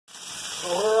So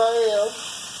here I am,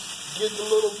 getting the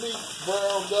little meat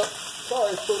browned up.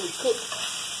 Sorry it's fully cooked,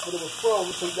 but it was frozen,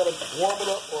 so you gotta warm it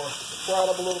up or fry it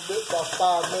up a little bit. About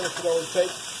 5 minutes it only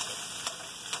takes.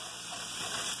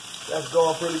 That's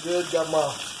going pretty good. Got my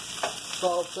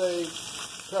sauteed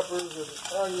peppers and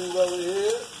onions over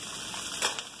here.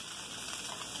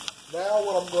 Now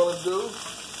what I'm gonna do,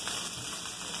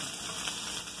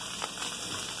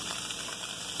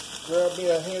 grab me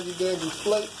a handy dandy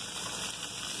plate.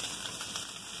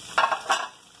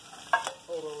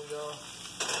 Hold on, y'all.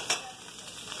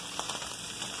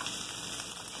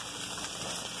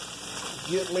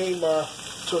 Get me my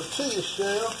tortilla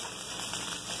shell.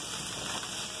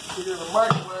 Put it in the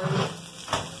microwave.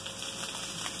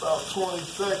 About 20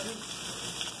 seconds.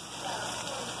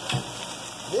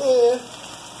 Then,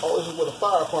 oh, this is where the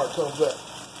fire part comes at.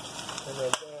 And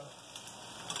then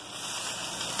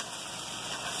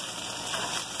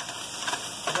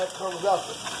when that comes out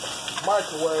the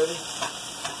microwave,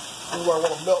 this is where I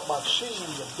want to melt my cheese.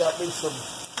 I've got me some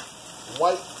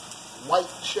white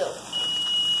cheddar.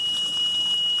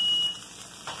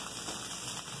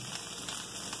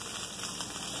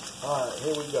 Alright,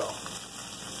 here we go.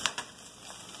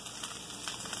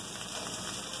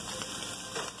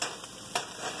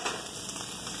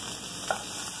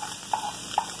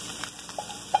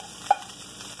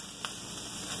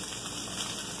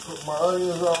 Put my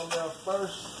onions on there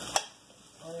first.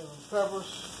 Onions and peppers.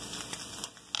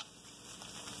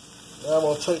 Now I'm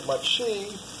going to take my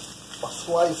cheese, my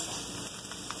sliced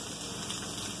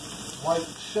white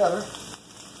cheddar,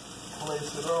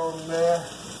 place it on there.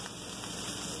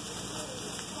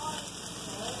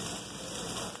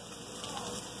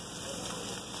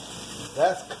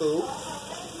 That's cool.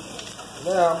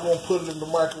 Now I'm going to put it in the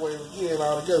microwave again.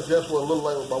 I guess that's what it looks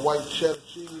like with my white cheddar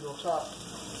cheese on top.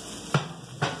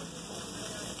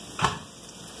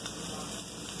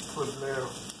 Put it there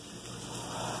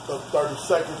about 30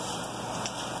 seconds.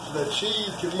 So that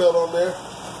cheese can melt on there.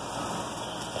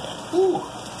 Whew,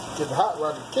 getting hot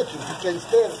right in the kitchen. You can't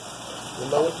stand it. You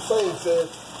know what the saying says,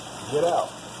 get out.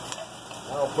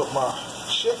 I'll put my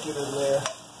chicken in there.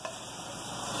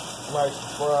 Nice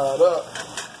and fried up.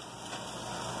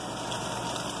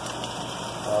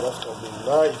 Oh, that's gonna be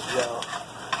nice, y'all.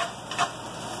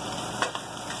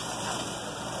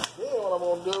 Then what I'm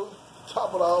gonna do,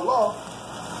 top it all off.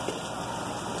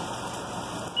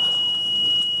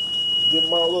 Get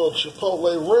my little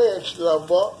Chipotle ranch that I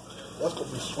bought. That's gonna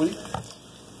be sweet.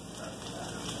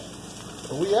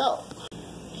 And we out.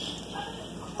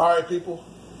 Alright, people.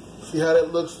 See how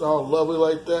that looks all lovely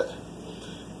like that?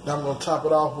 Now I'm going to top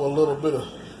it off with a little bit of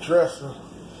dressing,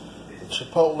 the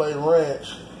Chipotle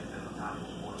ranch.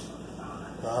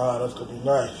 Ah, that's going to be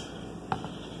nice.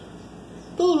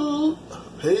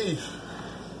 Peace.